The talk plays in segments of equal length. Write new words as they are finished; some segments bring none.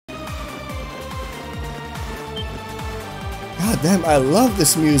Damn, I love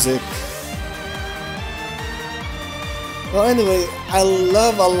this music. Well, anyway, I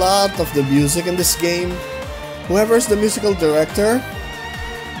love a lot of the music in this game. Whoever's the musical director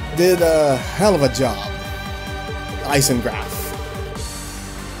did a hell of a job. Eisengraph.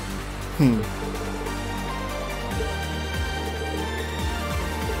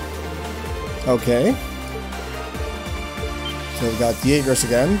 Okay. So we've got Jaegers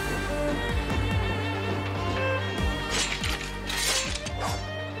again.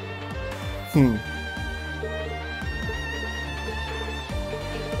 Bring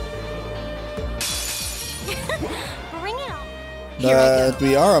it on. But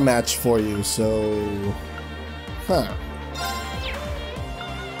we are a match for you, so... Huh.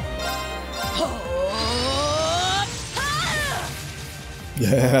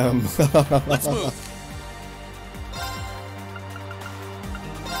 Damn. Let's move.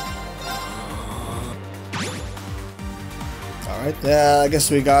 Alright, I guess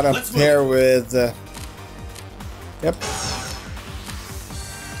we gotta pair with... yep.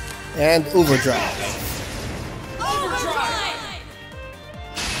 And Overdrive.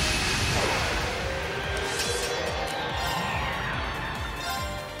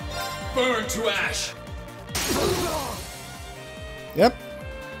 Burn to ash. Yep.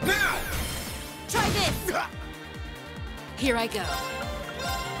 Now. Try this. Here I go.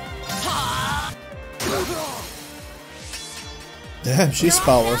 Damn, she's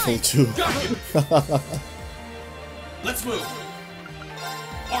powerful too. Let's move.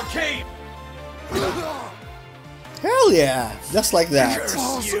 Arcade. Hell yeah! Just like that.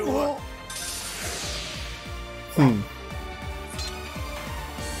 Man,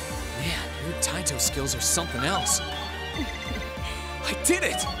 your Taito skills are something else. I did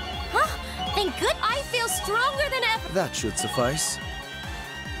it! Huh? Thank good. I feel stronger than ever. That should suffice.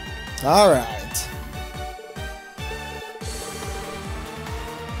 Alright.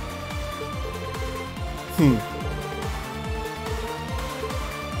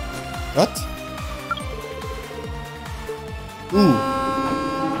 What? Ooh.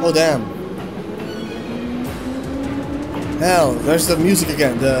 Oh damn. Hell, there's the music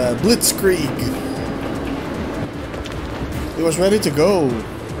again, the Blitzkrieg. He was ready to go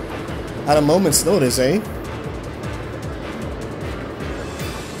at a moment's notice, eh?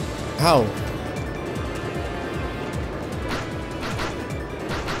 How?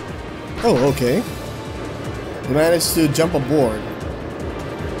 Oh, okay. He managed to jump aboard.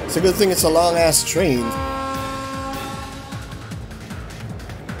 It's a good thing it's a long-ass train.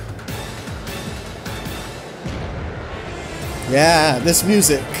 Yeah, this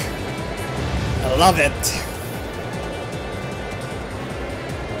music. I love it.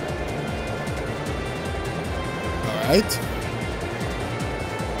 Alright.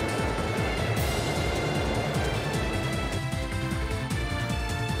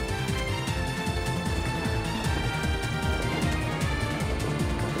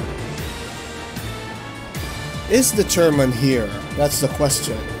 Is the chairman here? That's the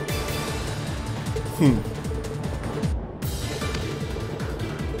question.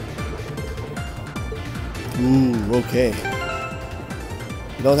 Ooh, okay.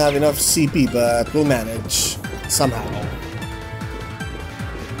 We don't have enough CP, but we'll manage. Somehow.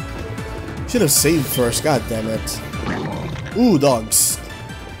 Should have saved first, god damn it. Ooh, dogs.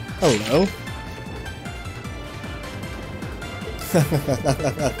 Hello.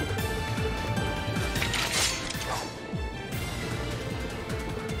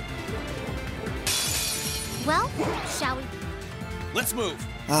 Well, shall we? Let's move.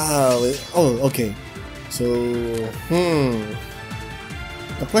 Oh, okay. So,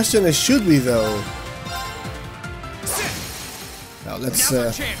 the question is, should we though? Now let's. Now's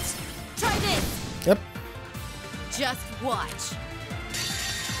our chance. Try this. Yep. Just watch.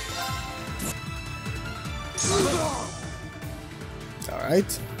 All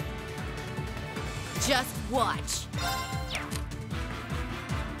right. Just watch.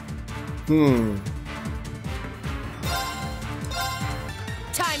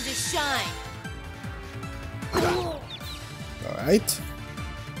 Time to shine. All right.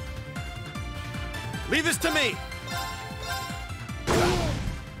 Leave this to me.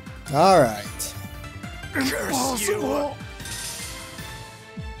 All right. Curse you.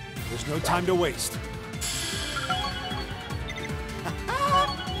 There's no time to waste.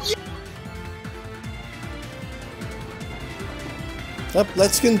 Yep.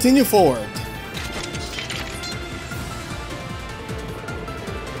 Let's continue forward.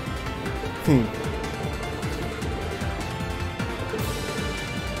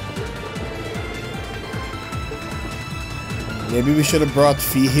 Maybe we should have brought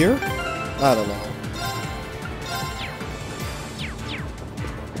Fee here? I don't know.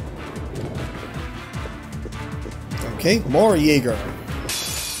 Okay, more Jaeger.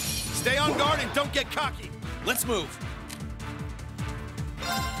 Stay on guard and don't get cocky. Let's move.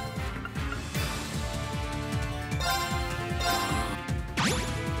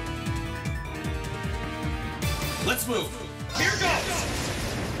 Let's move. Here goes.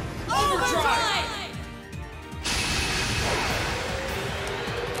 Overdrive.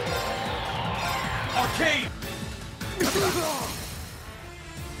 Arcade.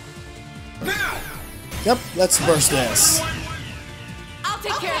 Now. Yep, let's burst this. I'll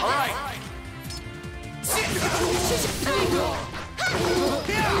take care of All this. right.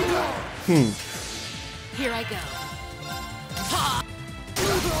 Here I go.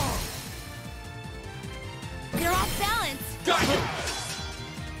 You're off balance. Got you.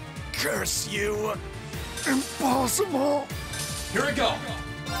 Curse you. Impossible. Here we go.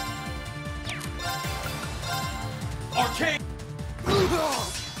 Arcade.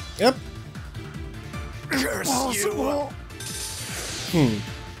 Yep. Curse you.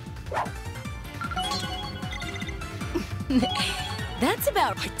 That's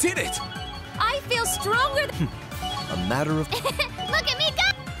about I did it. I feel stronger than A matter of... Look at me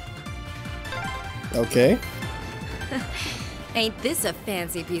go! Okay. Ain't this a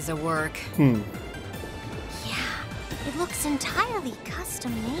fancy piece of work? Hmm. Yeah, it looks entirely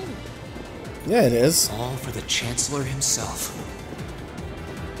custom made. Yeah, it is. All for the Chancellor himself.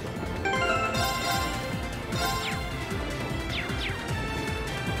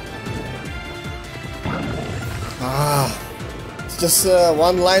 Ah. It's just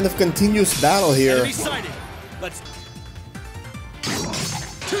one line of continuous battle here. Enemy sighted. Let's...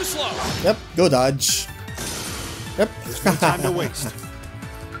 Too slow. Yep, go dodge. Yep. No time to waste.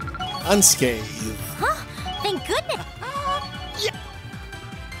 Unscathed. Huh? Thank goodness!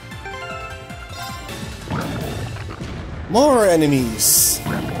 More enemies.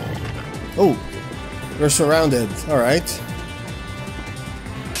 Oh, we're surrounded. All right.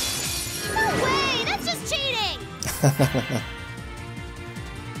 No way! That's just cheating!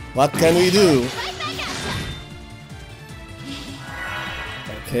 What can we do? Right back at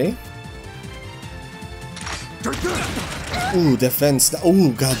ya! Okay. Ooh, defense.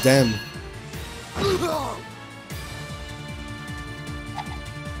 Ooh, goddamn.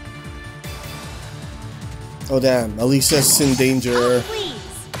 Oh damn, Elisa's in danger. Please!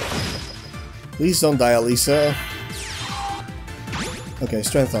 Please don't die, Elisa. Okay,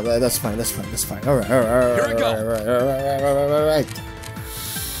 strength up. That's fine. That's fine. That's fine. All right. All right. Here we go. All right.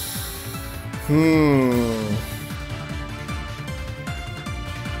 Hmm.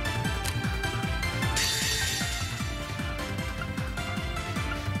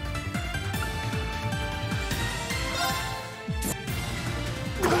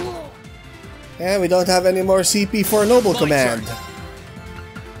 And we don't have any more CP for Noble My Command. turn.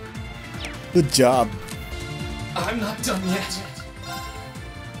 Good job. I'm not done yet.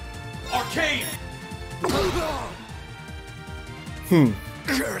 Arcade.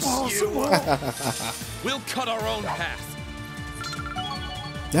 Curse you. We'll cut our own path.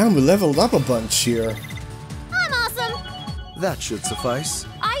 Damn, we leveled up a bunch here. I'm awesome! That should suffice.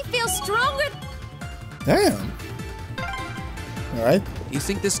 I feel stronger. Damn. Alright, You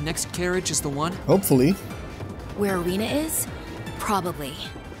think this next carriage is the one? hopefully. Where Arena is? Probably.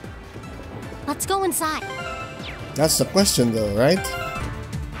 Let's go inside. That's the question though, right?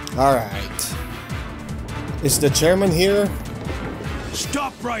 Alright. Is the chairman here?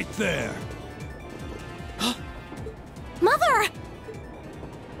 Stop right there. Mother!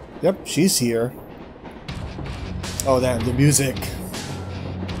 Yep, she's here. Oh damn, the music.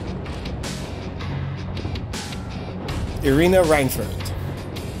 Irina Reinford.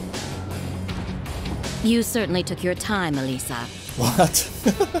 You certainly took your time, Elisa. What?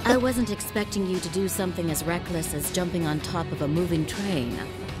 I wasn't expecting you to do something as reckless as jumping on top of a moving train.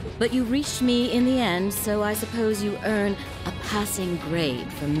 But you reached me in the end, so I suppose you earn a passing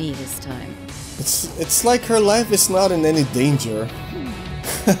grade from me this time. It's like her life is not in any danger.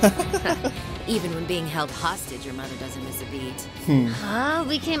 Even when being held hostage, your mother doesn't miss a beat.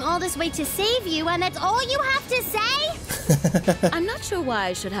 We came all this way to save you, and that's all you have to say? I'm not sure why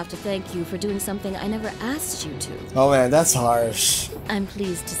I should have to thank you for doing something I never asked you to. Oh man, that's harsh. I'm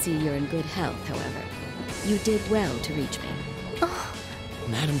pleased to see you're in good health, however. You did well to reach me.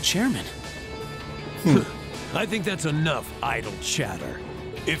 Madam Chairman. I think that's enough idle chatter.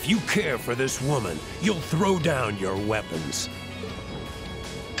 If you care for this woman, you'll throw down your weapons.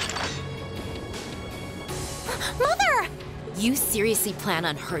 Mother! You seriously plan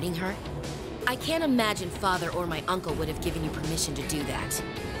on hurting her? I can't imagine Father or my uncle would have given you permission to do that.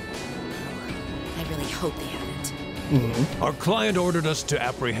 I really hope they haven't. Our client ordered us to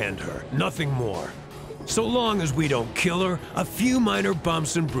apprehend her, nothing more. So long as we don't kill her, a few minor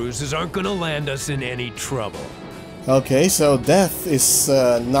bumps and bruises aren't gonna land us in any trouble. Okay, so death is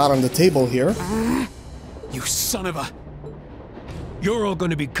not on the table here. You son of a... You're all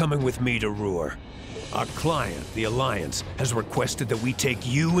gonna be coming with me to Ruhr. Our client, the Alliance, has requested that we take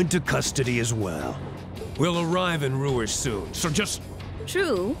you into custody as well. We'll arrive in Ruhr soon, so just...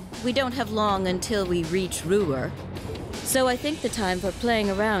 True, we don't have long until we reach Ruhr. So I think the time for playing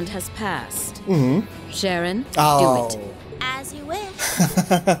around has passed. Mm-hmm. Sharon, Oh. do it. As you wish.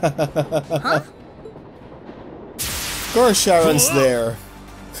 Huh? Of course Sharon's there.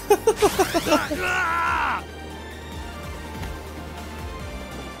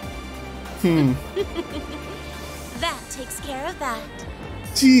 That takes care of that.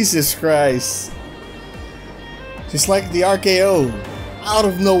 Jesus Christ. Just like the RKO. Out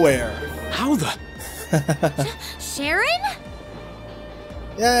of nowhere. How the... Sharon?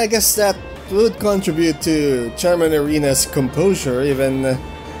 Yeah, I guess that would contribute to Chairman Arena's composure, even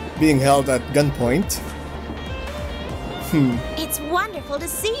being held at gunpoint. It's wonderful to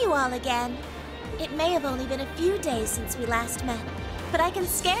see you all again. It may have only been a few days since we last met, but I can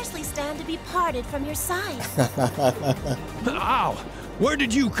scarcely stand to be parted from your side. Ow! Where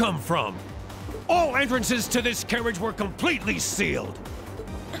did you come from? All entrances to this carriage were completely sealed.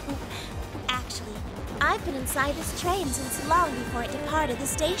 Actually, I've been inside this train since long before it departed the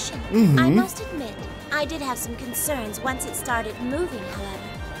station. Mm-hmm. I must admit, I did have some concerns once it started moving, however.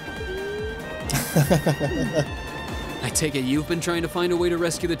 I take it you've been trying to find a way to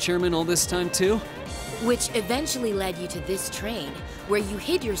rescue the chairman all this time, too? Which eventually led you to this train, where you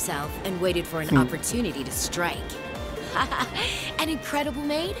hid yourself and waited for an opportunity to strike. An incredible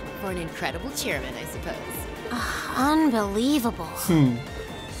maid for an incredible chairman, I suppose. Unbelievable.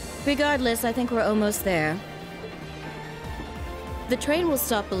 Regardless, I think we're almost there. The train will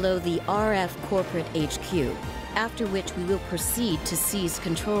stop below the RF Corporate HQ, after which we will proceed to seize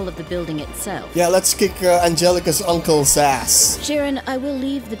control of the building itself. Yeah, let's kick Angelica's uncle's ass. Sharon, I will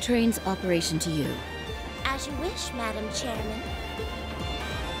leave the train's operation to you. As you wish, Madam Chairman.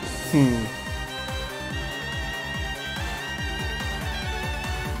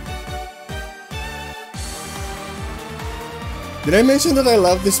 Did I mention that I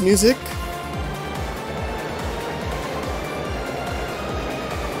love this music?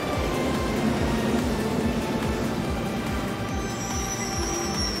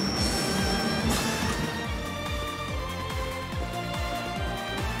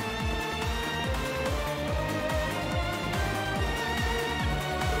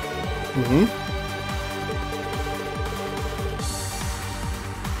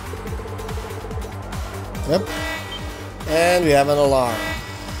 Yep. And we have an alarm.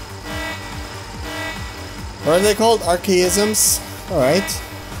 What are they called? Archaisms? Alright.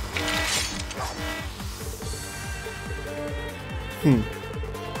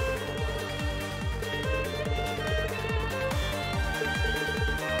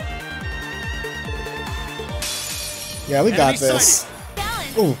 Yeah, we got Enemy this.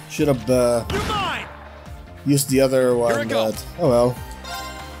 Oh, should have You're mine! used the other one, Here I go. but oh well.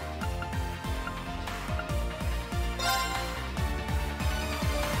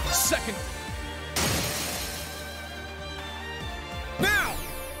 Second. Now!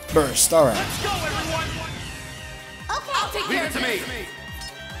 Burst, alright. Let's go, everyone! Okay. I'll take care of it. Leave it to me.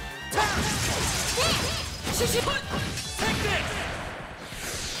 Take this!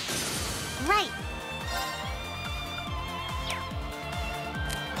 Right.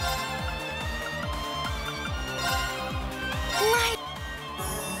 Right.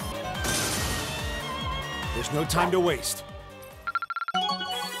 There's no time to waste.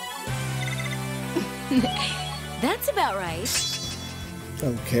 That's about right.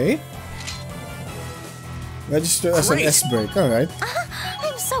 Okay. Register as an Great. S-break, alright.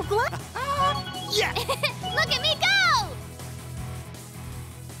 I'm so glad. Yeah! Look at me go!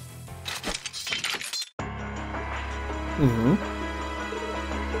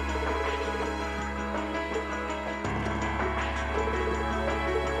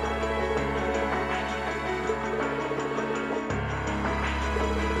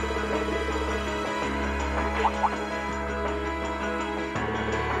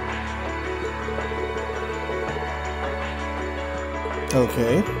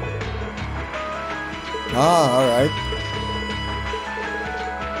 Okay. Ah, alright.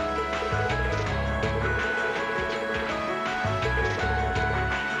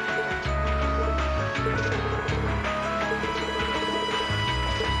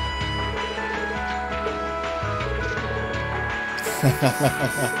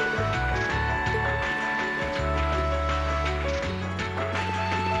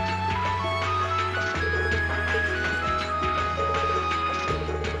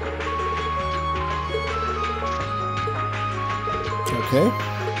 Okay.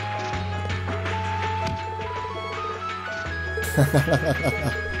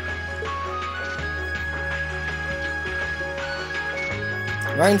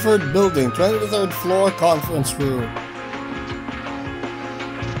 Rhineford Building, 23rd floor, conference room.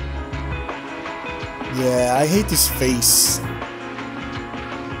 Yeah, I hate his face.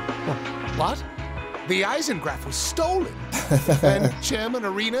 What? The Eisengraph was stolen, and Chairman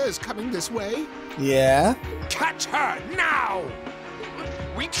Arena is coming this way? Yeah? Catch her now!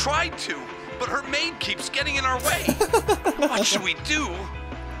 We tried to, but her maid keeps getting in our way. What should we do?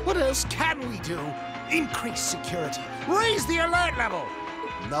 What else can we do? Increase security. Raise the alert level.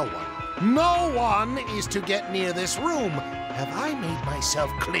 No one is to get near this room. Have I made myself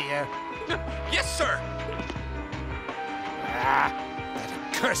clear? Yes, sir. Ah, that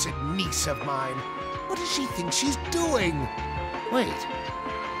accursed niece of mine. What does she think she's doing? Wait,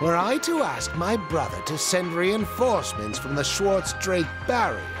 were I to ask my brother to send reinforcements from the Schwartz-Drake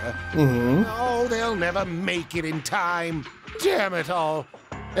barrier? Oh, they'll never make it in time. Damn it all.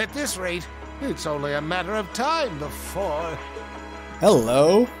 At this rate, it's only a matter of time before...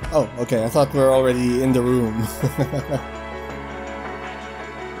 Hello? Oh, okay, I thought we were already in the room.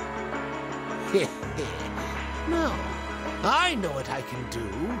 No, I know what I can do.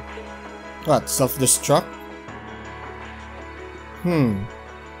 What, self-destruct?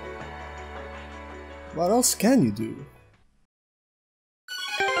 What else can you do?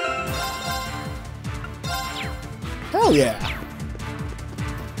 Hell yeah!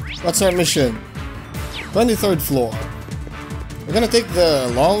 What's our mission? 23rd floor. We're gonna take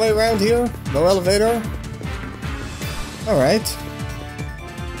the long way around here? No elevator? Alright.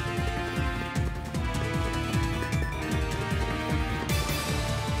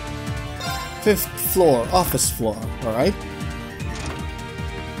 Fifth floor, office floor, alright.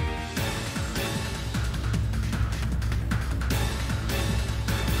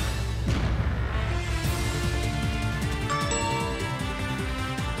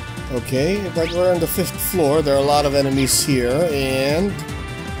 Okay, but we're on the 5th floor. There are a lot of enemies here, and...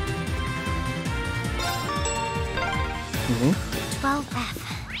 12F.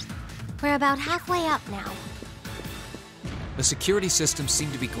 We're about halfway up now. The security systems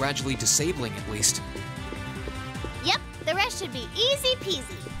seem to be gradually disabling, at least. Yep, the rest should be easy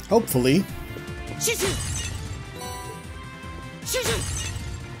peasy. hopefully.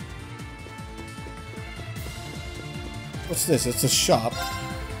 What's this? It's a shop.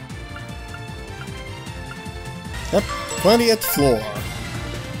 Yep, 20th floor.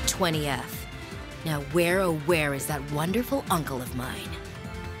 20F. Now where oh where is that wonderful uncle of mine?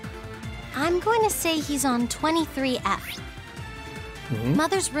 I'm going to say he's on 23F.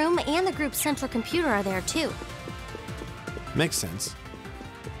 Mother's room and the group's central computer are there too. Makes sense.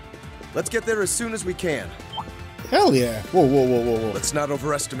 Let's get there as soon as we can. Hell yeah. Whoa, whoa, whoa, whoa, whoa. Let's not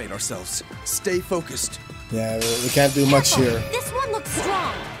overestimate ourselves. Stay focused. Yeah, we can't do much here. This one looks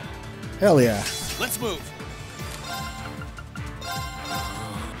strong. Hell yeah. Let's move.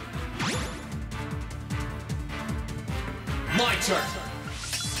 My turn.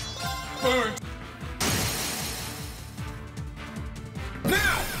 Burn.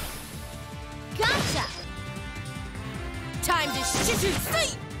 Now. Gotcha! Time to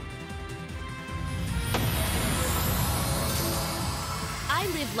see! I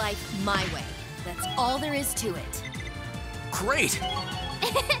live life my way. That's all there is to it. Great.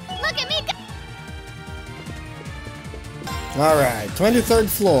 Look at me go! Alright, 23rd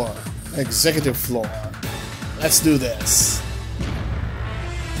floor. Executive floor. Let's do this.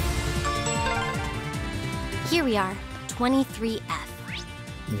 Here we are, 23F.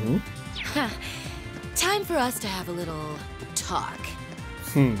 Time for us to have a little talk.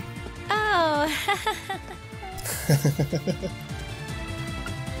 Oh,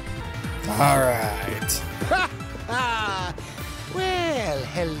 Alright. Well,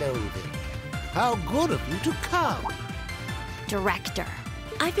 hello there. How good of you to come. Director.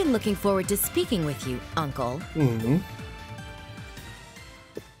 I've been looking forward to speaking with you, Uncle.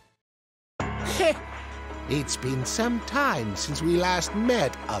 It's been some time since we last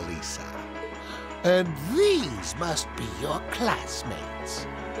met, Alisa. And these must be your classmates.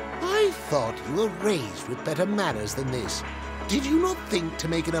 I thought you were raised with better manners than this. Did you not think to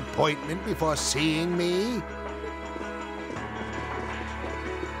make an appointment before seeing me?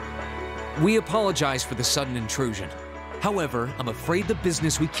 We apologize for the sudden intrusion. However, I'm afraid the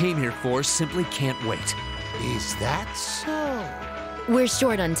business we came here for simply can't wait. Is that so? We're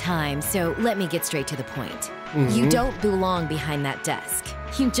short on time, so let me get straight to the point. You don't belong behind that desk.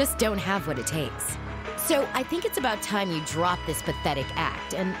 You just don't have what it takes. So I think it's about time you dropped this pathetic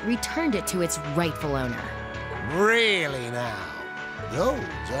act and returned it to its rightful owner. Really now?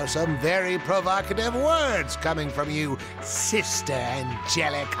 Those are some very provocative words coming from you, Sister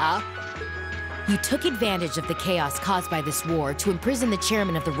Angelica. You took advantage of the chaos caused by this war to imprison the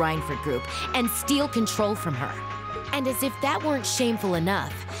chairman of the Rhineford Group and steal control from her. And as if that weren't shameful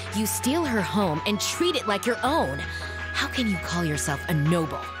enough, you steal her home and treat it like your own. How can you call yourself a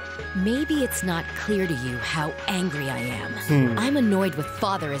noble? Maybe it's not clear to you how angry I am. I'm annoyed with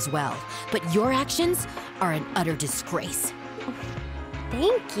Father as well, but your actions are an utter disgrace.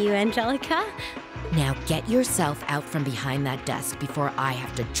 Thank you, Angelica. Now get yourself out from behind that desk before I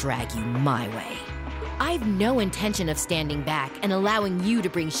have to drag you my way. I've no intention of standing back and allowing you to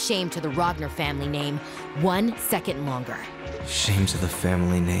bring shame to the Ragnar family name 1 second longer. Shame to the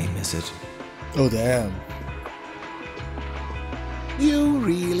family name, is it? Oh, damn. You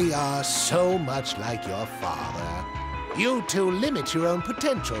really are so much like your father. You two limit your own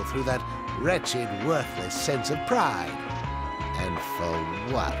potential through that wretched, worthless sense of pride. And for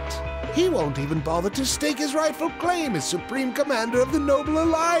what? He won't even bother to stake his rightful claim as Supreme Commander of the Noble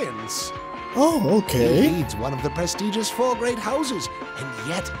Alliance. Oh, okay. He leads one of the prestigious 4 great houses, and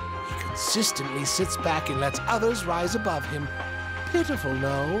yet he consistently sits back and lets others rise above him. Pitiful,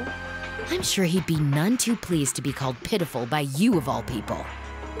 no? I'm sure he'd be none too pleased to be called pitiful by you of all people.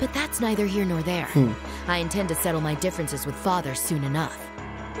 But that's neither here nor there. I intend to settle my differences with Father soon enough.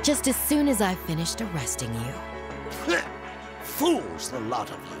 Just as soon as I've finished arresting you. Fools, the lot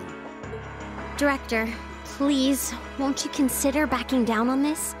of you. Director, please, won't you consider backing down on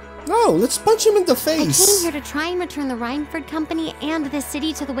this? No, let's punch him in the I face. came here to try and return the Rhineford Company and the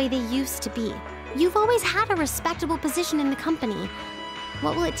city to the way they used to be. You've always had a respectable position in the company.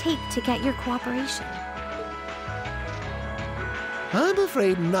 What will it take to get your cooperation? I'm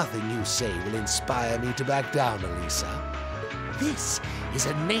afraid nothing you say will inspire me to back down, Elisa. This is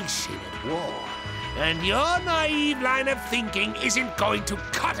a nation at war, and your naive line of thinking isn't going to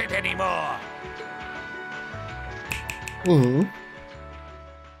cut it anymore.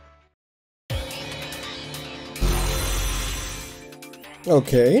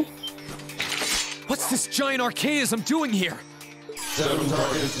 Okay. What's this giant archaism doing here? 7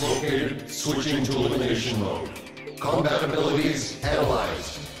 targets located, switching to elimination mode. Combat abilities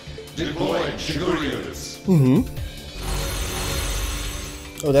analyzed. Deploying Shigure units.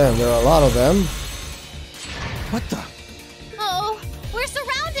 Oh damn, there are a lot of them. What the? Oh, we're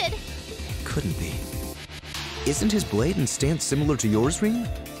surrounded! Couldn't be. Isn't his blade and stance similar to yours, Ring?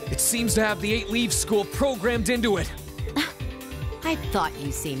 It seems to have the 8 Leaf School programmed into it. I thought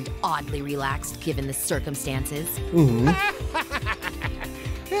you seemed oddly relaxed given the circumstances.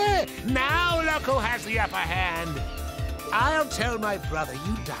 Now look who has the upper hand. I'll tell my brother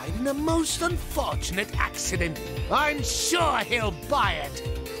you died in a most unfortunate accident. I'm sure he'll buy it.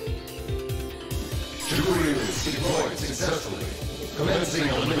 Shigure units deployed successfully. Commencing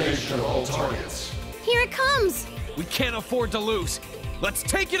elimination of all targets. Here it comes! We can't afford to lose. Let's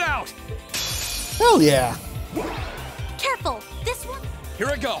take it out! Hell yeah. Careful! This one! Here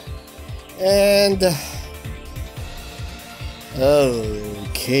I go! And...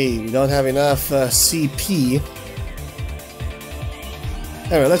 okay, we don't have enough CP.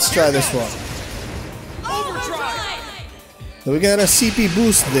 Anyway, let's try this one. Overdrive! So we got a CP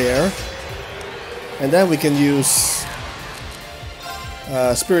boost there. And then we can use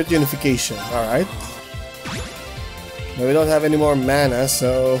Spirit Unification, alright. But we don't have any more mana,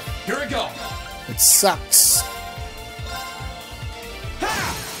 so Here I go! it sucks.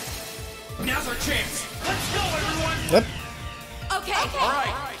 Now's our chance! Let's go, everyone! Yep. Okay.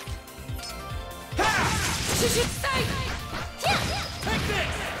 Alright! Take this!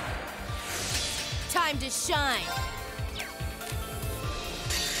 Time to shine.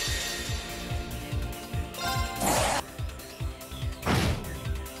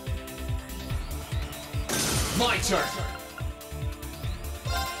 My turn!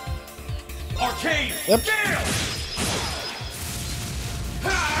 Arcane! Yep. Gale!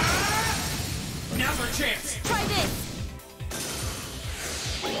 Now's our chance! Try this.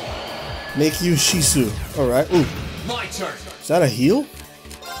 Make you Shisu. Alright. Ooh. My turn! Is that a heal?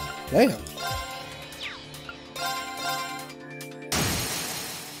 Damn.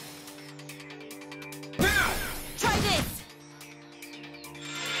 Now! Try this.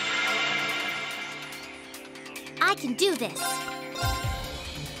 I can do this!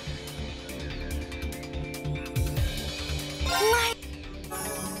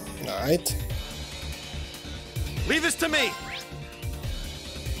 Alright. Leave this to me!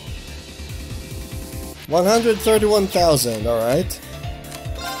 131,000, alright.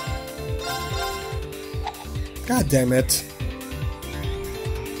 God damn it.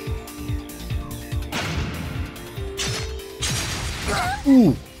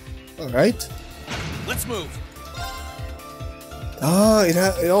 Ooh. Alright. Let's move. Oh,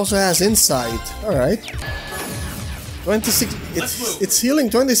 it also has insight. Alright. 26. It's healing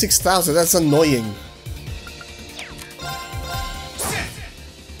 26,000. That's annoying.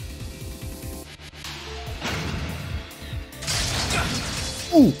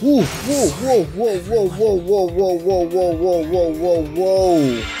 Ooh, whoa, whoa, whoa, whoa, whoa, whoa, whoa, whoa, whoa, whoa, whoa, whoa,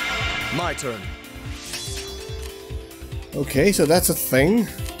 whoa. My turn. Okay, so that's a thing.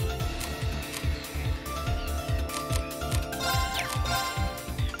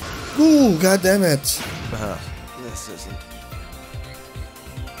 Ooh, god damn it. This isn't.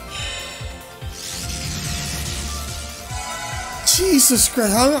 Jesus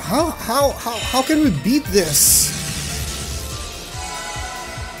Christ, how can we beat this?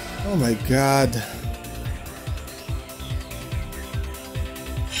 Oh my god.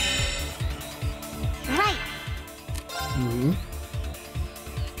 Right.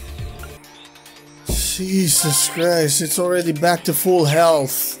 Jesus Christ, it's already back to full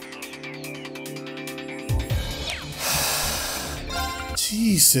health.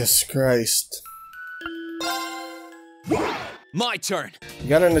 Jesus Christ. My turn. You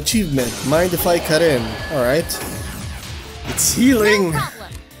got an achievement. Mind if I cut in? Alright. It's healing. No problem.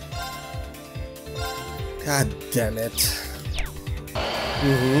 God damn it.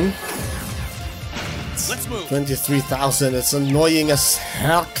 Let's move. 23,000. It's annoying as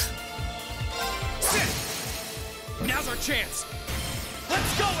heck. Now's our chance.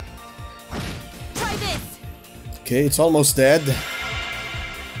 Let's go. Try this. Okay, it's almost dead.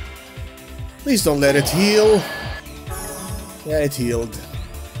 Please don't let it heal. Yeah, it healed.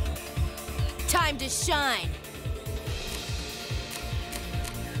 Time to shine.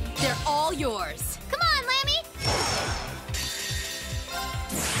 They're all yours. Come on, Lammy.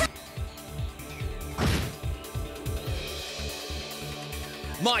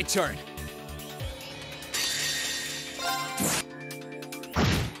 My turn.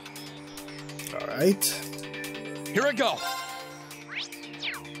 Alright. Here I go.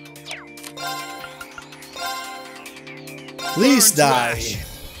 Please Burn die. slash.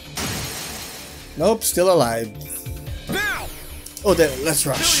 Nope, still alive. Now. Oh, there, let's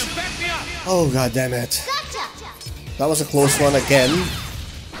rush. William, back me up. Oh, god damn it. Gotcha. That was a close one again.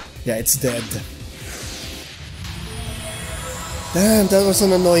 Yeah, it's dead. Damn, that was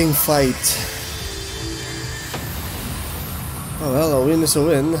an annoying fight. Oh well, a win is a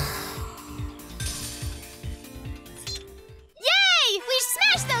win. Yay! We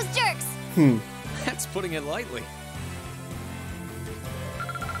smashed those jerks. That's putting it lightly.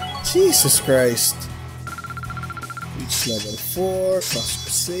 Jesus Christ. Reach level 4, Cross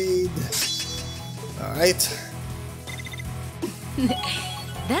Crusade. Alright.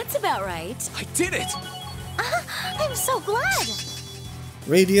 That's about right. I did it. I'm so glad.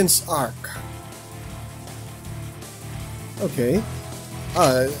 Radiance Arc. Okay.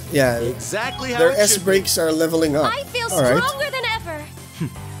 Yeah. Exactly how Their it S should breaks are leveling up. I feel Alright. stronger than ever. be.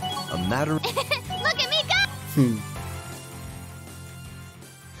 A matter. Look at me go.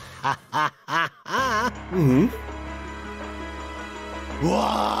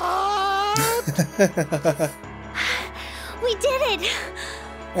 We did it.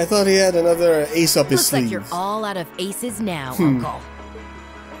 I thought he had another ace up his Looks sleeve. like you're all out of aces now, Uncle.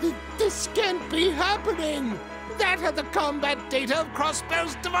 This can't be happening! That had the combat data of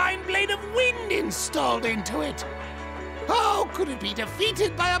Crossbow's Divine Blade of Wind installed into it! How could it be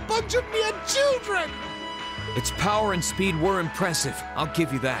defeated by a bunch of mere children? Its power and speed were impressive, I'll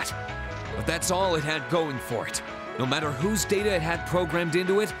give you that. But that's all it had going for it. No matter whose data it had programmed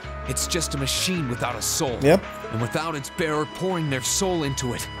into it, it's just a machine without a soul. Yep. And without its bearer pouring their soul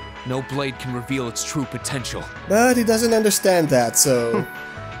into it, no blade can reveal its true potential. But he doesn't understand that, so...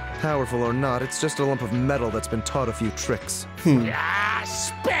 Powerful or not, it's just a lump of metal that's been taught a few tricks. Ah,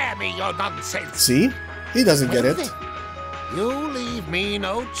 spare me your nonsense! See? He doesn't get it. You leave me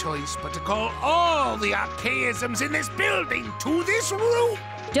no choice but to call all the archaisms in this building to this room!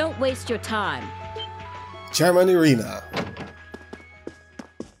 Don't waste your time. Chairman Irina.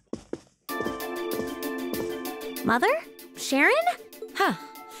 Mother? Sharon? Huh.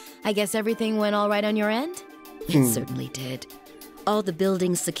 I guess everything went all right on your end? It certainly did. All the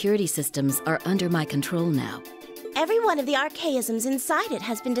building's security systems are under my control now. Every one of the archaisms inside it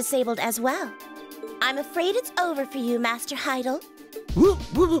has been disabled as well. I'm afraid it's over for you, Master Heidel.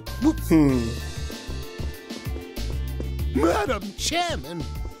 Madam Chairman!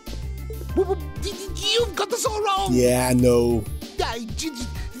 You've got this all wrong! Yeah, no.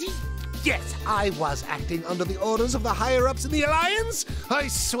 Yes, I was acting under the orders of the higher-ups in the Alliance. I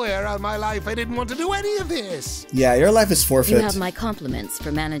swear on my life I didn't want to do any of this. Yeah, your life is forfeit. You have my compliments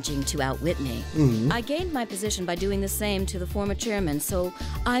for managing to outwit me. Mhm. I gained my position by doing the same to the former chairman, so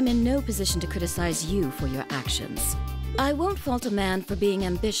I'm in no position to criticize you for your actions. I won't fault a man for being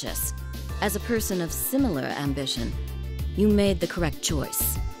ambitious. As a person of similar ambition, you made the correct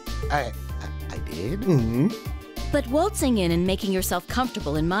choice. I did? Mm-hmm. But waltzing in and making yourself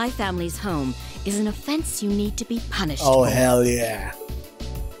comfortable in my family's home is an offense you need to be punished Oh, for. hell yeah.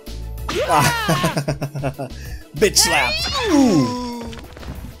 Bitch slap. Ooh.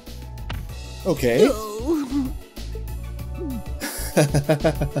 Okay.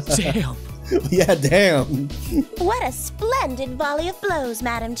 Damn. Yeah, damn. What a splendid volley of blows,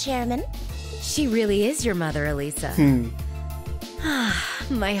 Madam Chairman. She really is your mother, Elisa.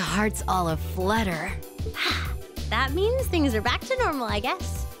 My heart's all aflutter. That means things are back to normal, I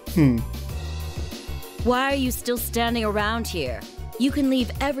guess. Why are you still standing around here? You can leave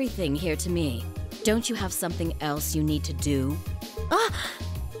everything here to me. Don't you have something else you need to do?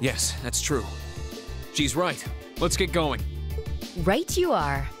 Yes, that's true. She's right. Let's get going. Right you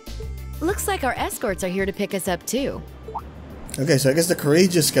are. Looks like our escorts are here to pick us up too. Okay, so I guess the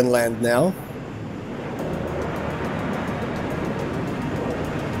courageous can land now.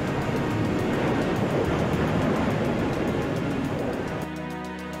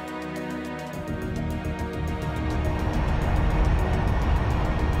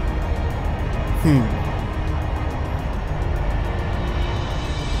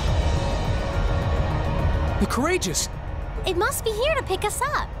 The Courageous! It must be here to pick us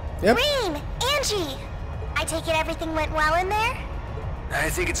up. Yep. Reem! Angie! I take it everything went well in there? I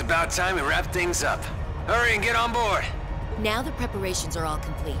think it's about time we wrap things up. Hurry and get on board. Now the preparations are all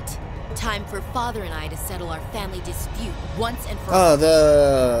complete. Time for Father and I to settle our family dispute once and for all.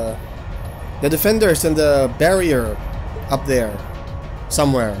 The defenders and the barrier up there.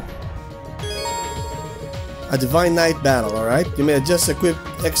 Somewhere. A Divine Knight battle, alright? You may just equip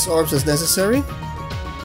X orbs as necessary.